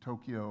to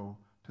Tokyo,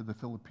 to the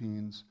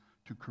Philippines,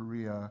 to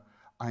Korea,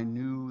 I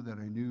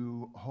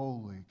knew,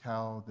 holy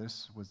cow,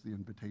 this was the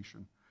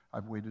invitation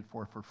I've waited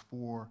for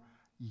 4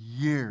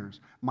 years.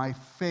 My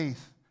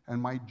faith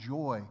and my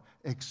joy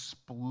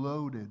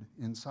exploded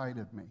inside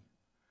of me.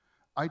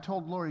 I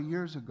told Lori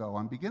years ago,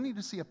 I'm beginning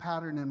to see a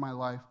pattern in my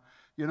life.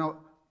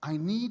 I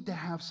need to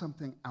have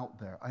something out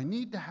there. I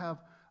need to have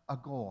a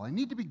goal. I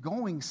need to be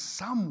going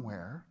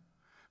somewhere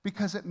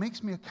because it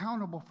makes me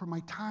accountable for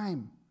my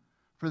time,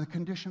 for the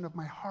condition of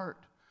my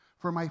heart,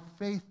 for my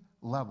faith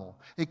level.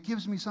 It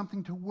gives me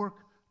something to work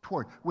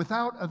toward.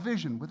 Without a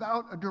vision,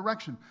 without a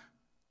direction,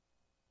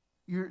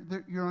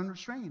 you're under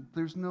strain.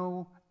 There's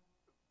no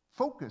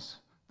focus.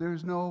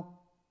 There's no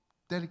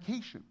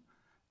dedication.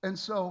 And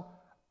so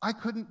I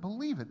couldn't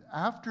believe it.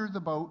 After the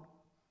boat,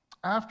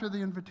 after the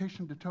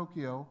invitation to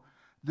Tokyo,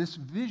 this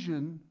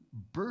vision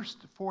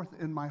burst forth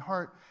in my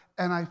heart,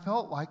 and I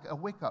felt like a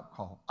wake-up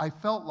call. I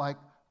felt like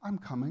I'm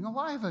coming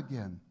alive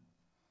again.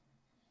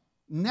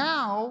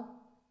 Now,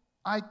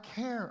 I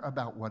care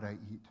about what I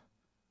eat.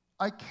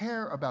 I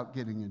care about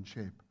getting in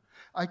shape.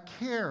 I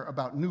care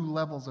about new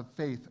levels of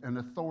faith and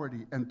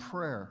authority and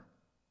prayer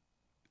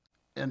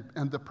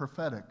and the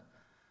prophetic.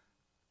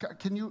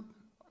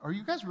 Are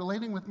you guys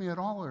relating with me at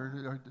all, or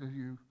are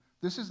you?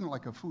 This isn't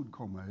like a food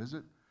coma, is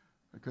it?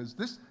 Because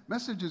this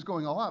message is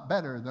going a lot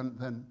better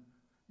than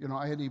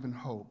I had even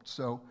hoped.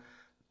 So,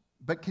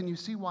 but can you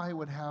see why I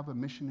would have a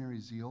missionary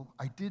zeal?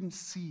 I didn't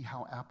see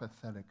how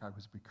apathetic I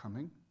was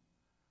becoming.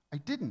 I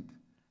didn't.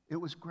 It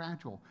was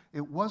gradual.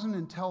 It wasn't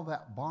until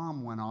that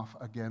bomb went off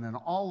again, and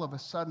all of a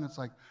sudden it's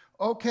like,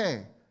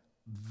 okay,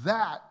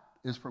 that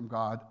is from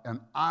God, and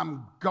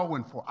I'm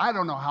going for it. I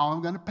don't know how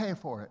I'm going to pay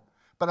for it.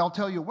 But I'll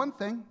tell you one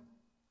thing,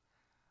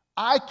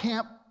 I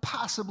can't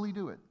possibly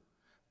do it.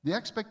 The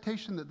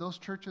expectation that those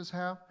churches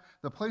have,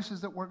 the places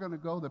that we're going to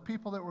go, the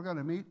people that we're going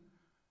to meet,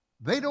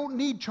 they don't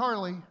need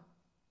Charlie.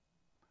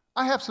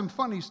 I have some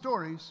funny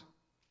stories,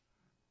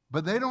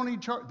 but they don't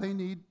need Charlie. They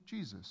need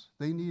Jesus.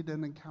 They need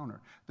an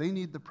encounter. They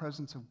need the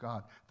presence of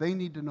God. They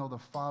need to know the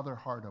Father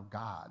heart of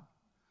God.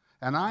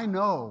 And I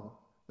know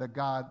that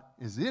God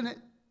is in it,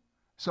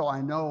 so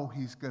I know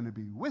He's going to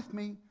be with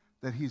me,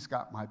 that He's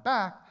got my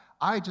back.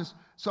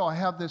 So I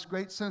have this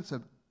great sense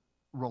of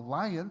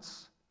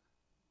reliance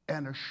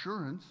and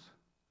assurance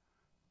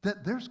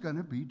that there's going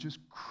to be just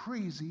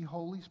crazy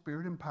Holy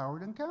Spirit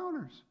empowered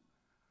encounters.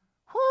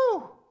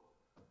 Whew!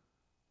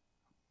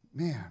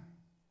 Man.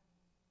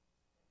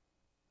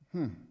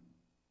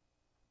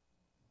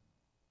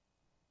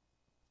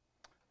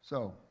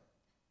 So,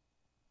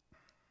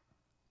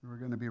 we're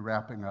going to be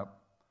wrapping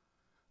up.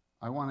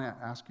 I want to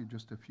ask you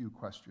just a few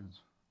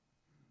questions.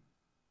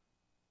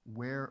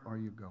 Where are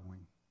you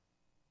going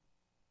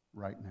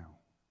right now?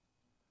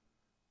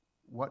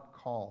 What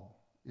call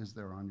is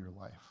there on your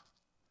life?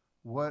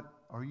 What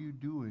are you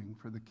doing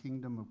for the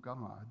kingdom of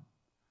God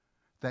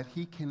that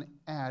He can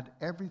add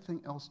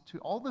everything else to?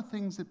 All the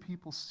things that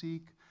people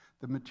seek,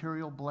 the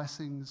material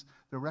blessings,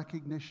 the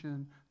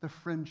recognition, the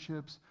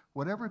friendships,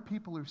 whatever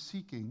people are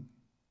seeking,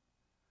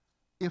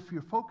 if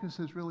your focus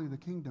is really the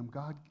kingdom,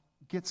 God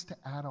gets to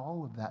add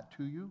all of that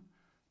to you,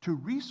 to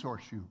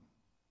resource you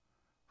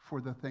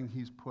for the thing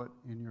He's put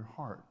in your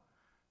heart.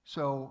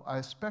 So I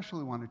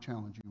especially want to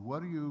challenge you.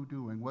 What are you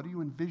doing? What are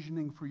you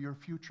envisioning for your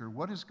future?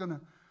 What is going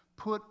to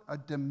put a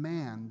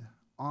demand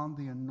on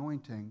the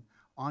anointing,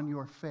 on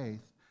your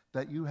faith,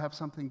 that you have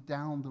something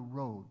down the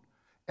road?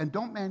 And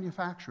don't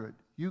manufacture it.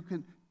 You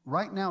can,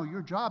 right now,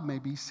 your job may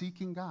be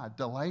seeking God,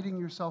 delighting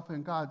yourself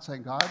in God,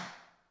 saying, God,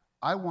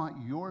 I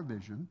want your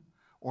vision.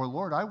 Or,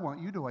 Lord, I want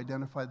you to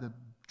identify the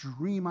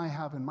dream I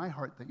have in my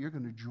heart that you're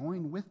going to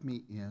join with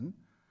me in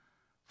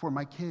for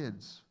my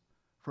kids,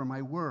 for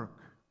my work,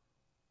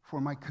 for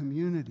my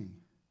community,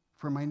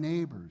 for my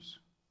neighbors.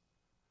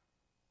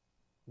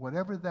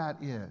 Whatever that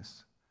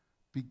is,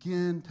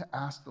 begin to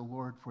ask the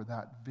Lord for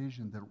that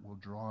vision that will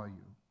draw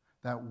you,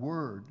 that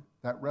word,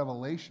 that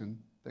revelation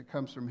that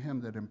comes from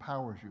Him that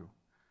empowers you.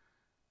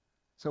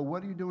 So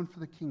what are you doing for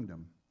the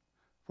kingdom?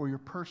 For your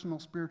personal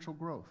spiritual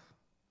growth?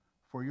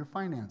 For your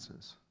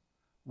finances?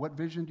 What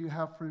vision do you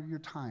have for your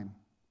time?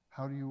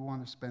 How do you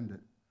want to spend it?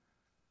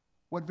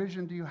 What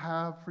vision do you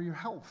have for your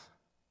health?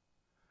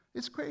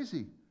 It's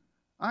crazy.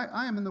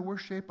 I am in the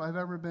worst shape I've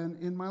ever been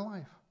in my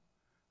life.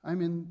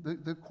 I'm in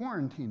the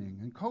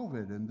quarantining and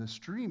COVID and the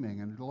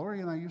streaming, and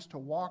Lori and I used to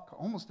walk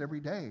almost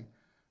every day,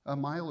 a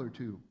mile or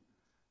two.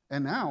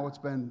 And now it's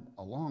been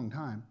a long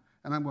time,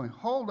 and I'm going,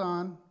 hold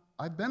on,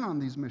 I've been on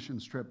these mission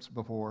trips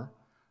before.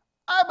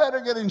 I better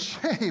get in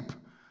shape.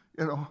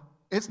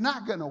 It's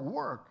not going to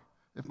work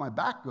if my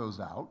back goes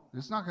out.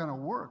 It's not going to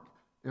work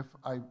if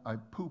I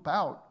poop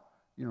out,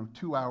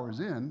 2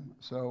 hours in.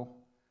 So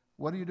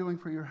what are you doing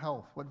for your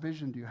health? What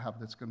vision do you have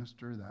that's going to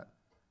stir that?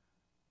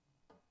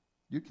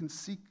 You can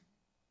seek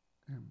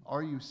Him.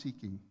 Are you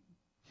seeking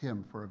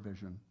Him for a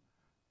vision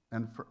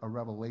and for a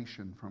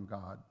revelation from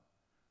God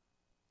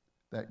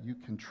that you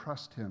can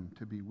trust Him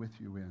to be with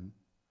you in?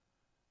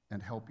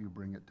 and help you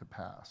bring it to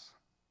pass.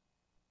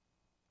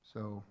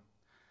 So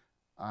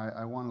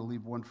I want to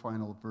leave one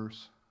final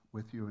verse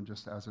with you and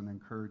just as an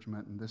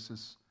encouragement, and this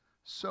is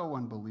so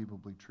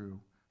unbelievably true.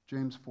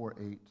 James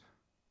 4:8.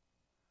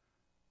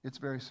 It's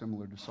very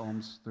similar to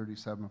Psalms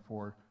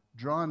 37:4.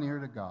 Draw near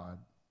to God,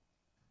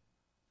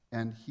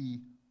 and he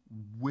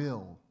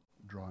will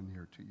draw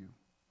near to you.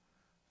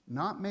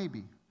 Not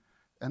maybe.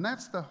 And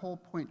that's the whole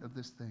point of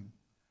this thing.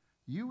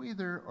 You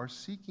either are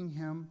seeking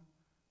him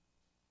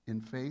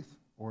in faith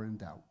or in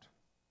doubt.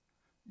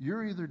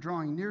 You're either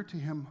drawing near to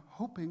him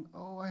hoping,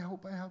 oh, I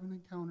hope I have an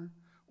encounter,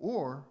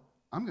 or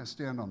I'm going to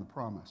stand on the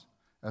promise.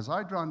 As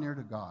I draw near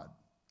to God,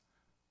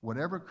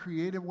 whatever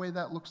creative way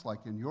that looks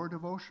like in your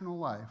devotional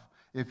life,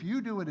 if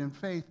you do it in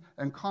faith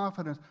and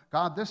confidence,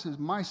 God, this is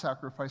my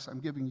sacrifice. I'm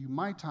giving you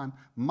my time,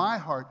 my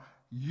heart.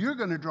 You're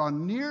going to draw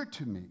near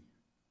to me.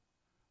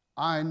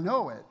 I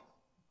know it.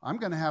 I'm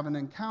going to have an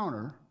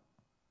encounter.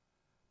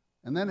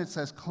 And then it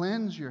says,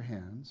 cleanse your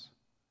hands,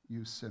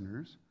 you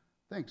sinners.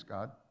 Thanks,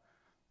 God.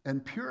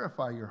 And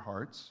purify your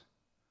hearts,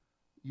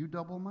 you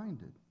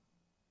double-minded.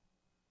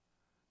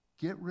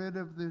 Get rid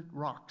of the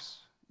rocks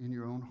in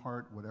your own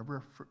heart,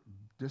 whatever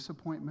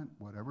disappointment,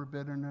 whatever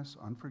bitterness,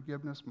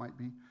 unforgiveness might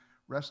be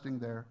resting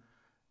there.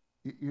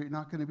 You're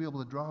not going to be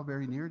able to draw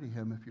very near to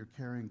him if you're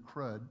carrying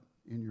crud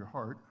in your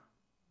heart.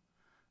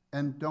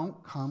 And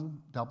don't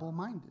come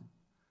double-minded.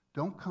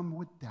 Don't come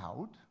with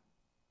doubt.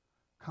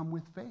 Come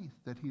with faith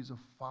that he's a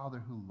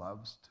father who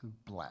loves to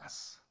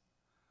bless,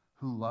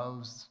 who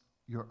loves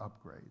your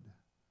upgrade.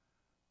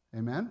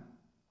 Amen?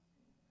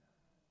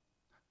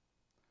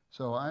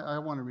 So I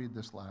want to read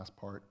this last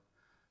part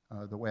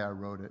the way I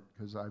wrote it,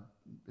 because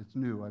it's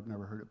new. I've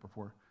never heard it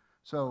before.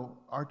 So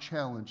our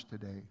challenge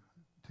today,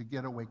 to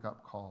get a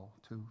wake-up call,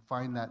 to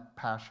find that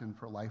passion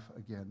for life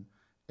again,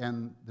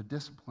 and the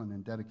discipline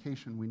and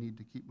dedication we need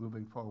to keep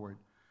moving forward.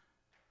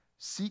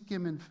 Seek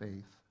him in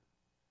faith.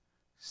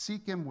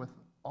 Seek him with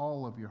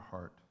all of your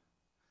heart.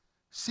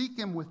 Seek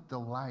him with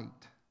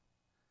delight,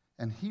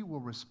 and he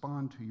will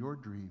respond to your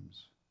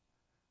dreams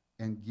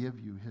and give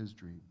you his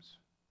dreams.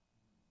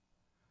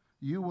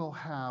 You will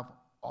have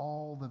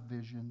all the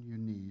vision you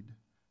need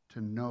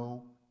to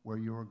know where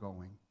you are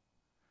going,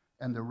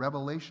 and the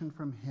revelation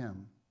from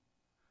him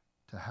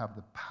to have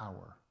the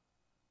power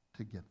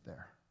to get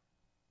there.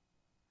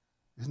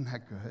 Isn't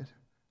that good?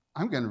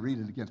 I'm going to read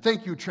it again.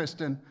 Thank you,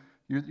 Tristan.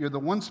 You're the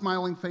one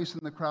smiling face in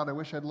the crowd. I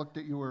wish I'd looked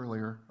at you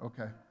earlier.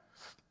 Okay.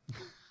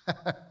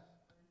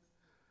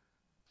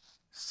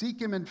 Seek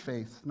him in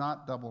faith,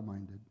 not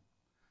double-minded.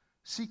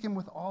 Seek him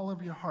with all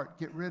of your heart.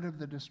 Get rid of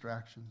the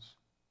distractions.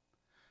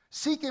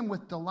 Seek him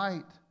with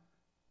delight,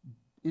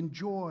 in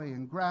joy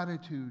and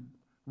gratitude.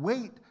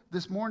 Wait.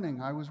 This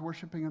morning, I was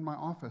worshiping in my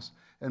office,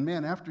 and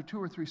man, after 2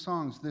 or 3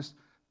 songs, this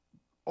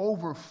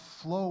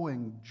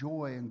overflowing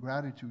joy and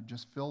gratitude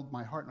just filled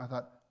my heart, and I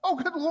thought, oh,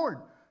 good Lord,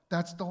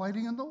 that's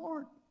delighting in the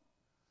Lord.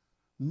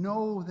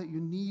 Know that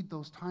you need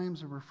those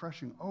times of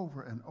refreshing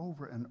over and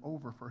over and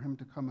over for him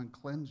to come and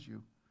cleanse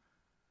you.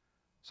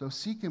 So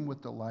seek him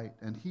with delight,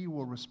 and he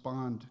will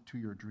respond to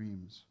your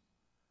dreams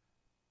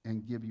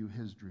and give you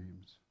his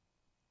dreams.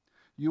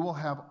 You will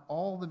have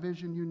all the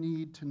vision you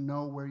need to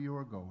know where you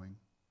are going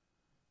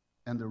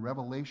and the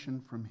revelation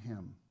from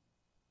him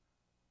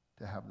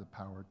to have the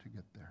power to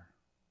get there.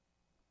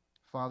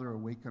 Father,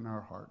 awaken our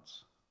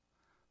hearts.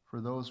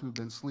 For those who've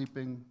been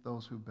sleeping,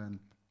 those who've been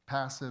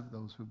passive,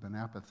 those who've been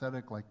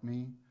apathetic like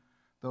me,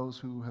 those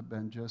who have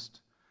been just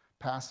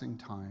passing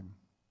time,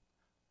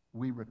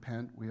 we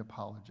repent, we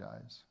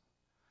apologize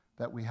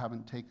that we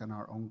haven't taken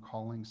our own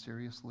calling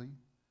seriously.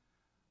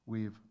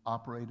 We've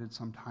operated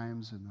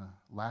sometimes in the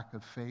lack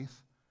of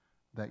faith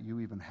that you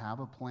even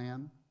have a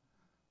plan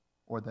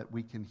or that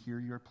we can hear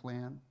your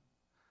plan.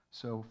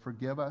 So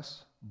forgive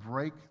us,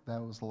 break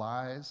those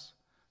lies.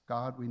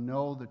 God, we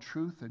know the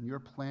truth and your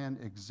plan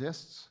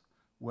exists,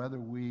 whether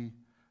we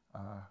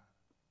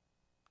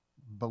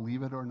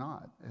believe it or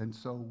not. And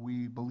so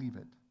we believe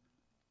it.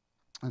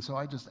 And so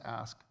I just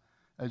ask,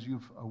 as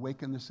you've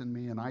awakened this in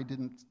me, and I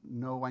didn't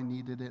know I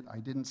needed it, I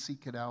didn't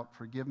seek it out,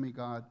 forgive me,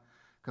 God,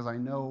 because I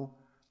know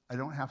I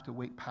don't have to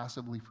wait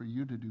passively for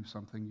you to do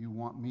something. You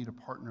want me to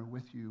partner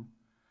with you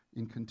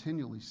in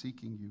continually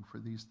seeking you for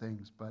these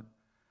things. But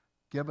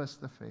give us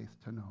the faith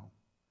to know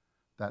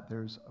that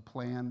there's a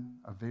plan,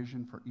 a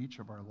vision for each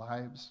of our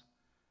lives.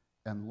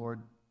 And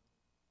Lord,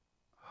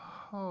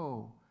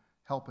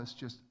 help us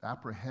just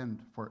apprehend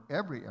for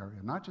every area,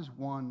 not just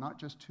one, not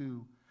just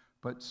two,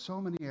 but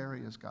so many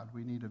areas, God,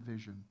 we need a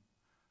vision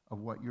of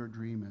what your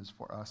dream is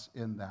for us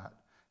in that.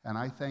 And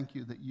I thank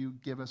you that you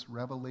give us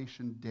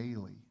revelation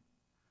daily.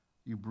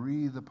 You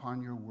breathe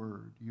upon your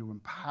word. You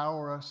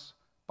empower us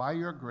by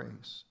your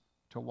grace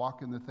to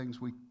walk in the things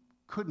we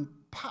couldn't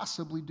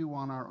possibly do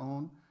on our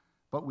own,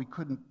 but we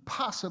couldn't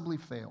possibly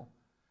fail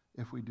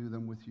if we do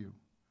them with you.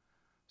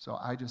 So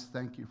I just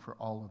thank you for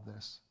all of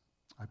this.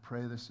 I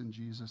pray this in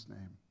Jesus'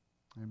 name.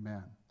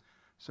 Amen.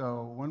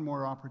 So one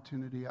more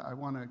opportunity. I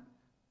want to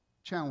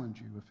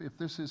challenge you. If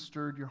this has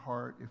stirred your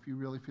heart, if you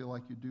really feel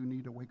like you do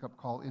need a wake-up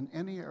call in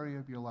any area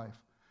of your life,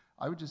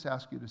 I would just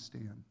ask you to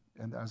stand.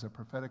 And as a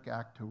prophetic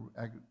act to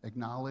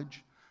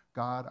acknowledge,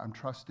 God, I'm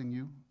trusting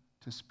you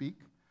to speak.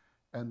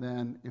 And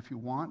then if you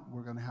want,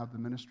 we're going to have the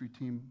ministry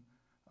team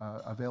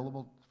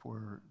available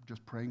for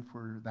just praying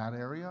for that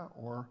area.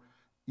 Or,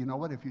 you know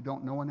what, if you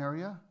don't know an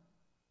area,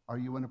 are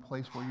you in a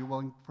place where you're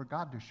willing for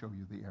God to show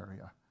you the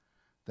area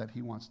that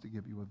he wants to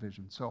give you a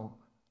vision? So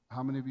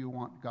how many of you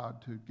want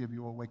God to give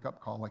you a wake-up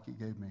call like he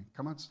gave me?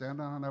 Come on,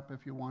 stand on up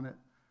if you want it.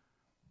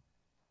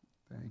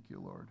 Thank you,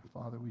 Lord.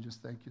 Father, we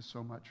just thank you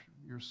so much.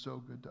 You're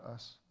so good to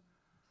us.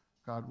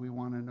 God, we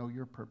want to know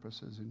your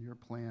purposes and your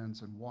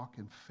plans and walk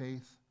in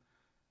faith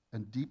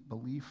and deep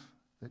belief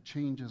that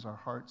changes our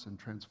hearts and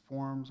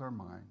transforms our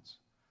minds.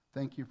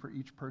 Thank you for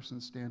each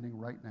person standing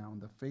right now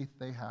and the faith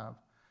they have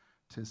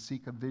to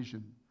seek a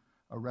vision,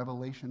 a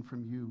revelation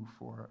from you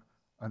for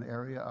an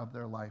area of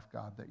their life,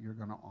 God, that you're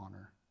going to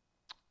honor.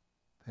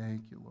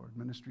 Thank you, Lord.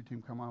 Ministry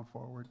team, come on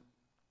forward.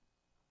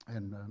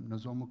 And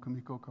Nozomu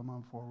Kumiko, come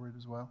on forward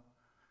as well.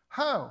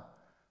 How?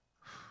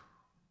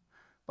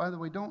 By the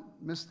way, don't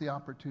miss the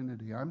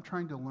opportunity. I'm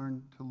trying to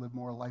learn to live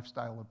more a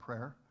lifestyle of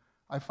prayer.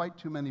 I fight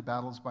too many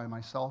battles by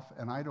myself,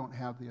 and I don't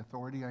have the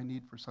authority I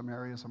need for some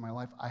areas of my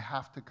life. I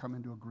have to come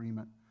into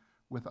agreement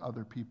with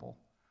other people.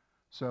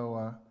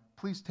 So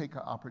please take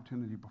an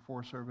opportunity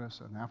before service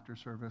and after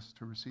service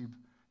to receive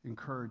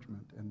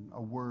encouragement and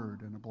a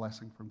word and a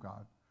blessing from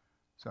God.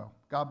 So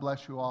God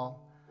bless you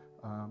all.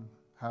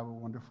 Have a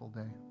wonderful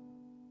day.